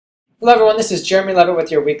Hello everyone, this is Jeremy Lovett with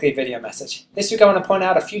your weekly video message. This week I want to point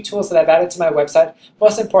out a few tools that I've added to my website,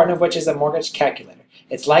 most important of which is a mortgage calculator.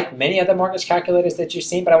 It's like many other mortgage calculators that you've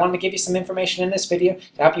seen, but I wanted to give you some information in this video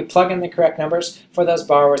to help you plug in the correct numbers for those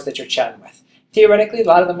borrowers that you're chatting with. Theoretically, a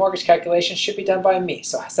lot of the mortgage calculations should be done by me,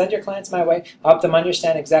 so send your clients my way. I'll help them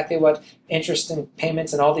understand exactly what interest and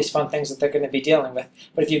payments and all these fun things that they're going to be dealing with.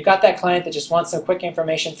 But if you've got that client that just wants some quick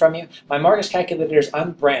information from you, my mortgage calculator is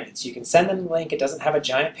unbranded, so you can send them the link. It doesn't have a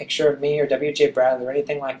giant picture of me or W.J. Bradley or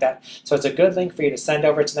anything like that, so it's a good link for you to send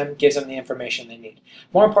over to them, gives them the information they need.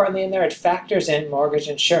 More importantly in there, it factors in mortgage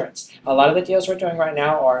insurance. A lot of the deals we're doing right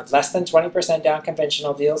now are less than 20% down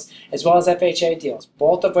conventional deals, as well as FHA deals,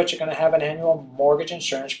 both of which are going to have an annual mortgage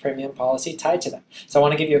insurance premium policy tied to them. So I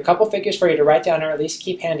want to give you a couple figures for you to write down or at least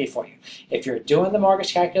keep handy for you. If you're doing the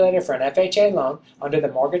mortgage calculator for an FHA loan, under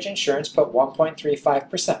the mortgage insurance, put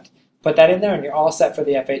 1.35%. Put that in there and you're all set for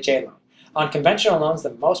the FHA loan. On conventional loans,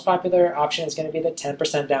 the most popular option is going to be the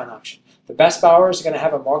 10% down option. The best borrowers are going to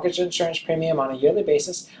have a mortgage insurance premium on a yearly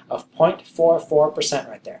basis of 0.44%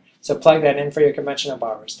 right there. So plug that in for your conventional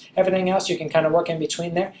borrowers. Everything else you can kind of work in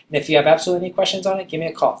between there. And if you have absolutely any questions on it, give me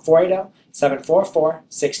a call,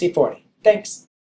 480-744-6040. Thanks.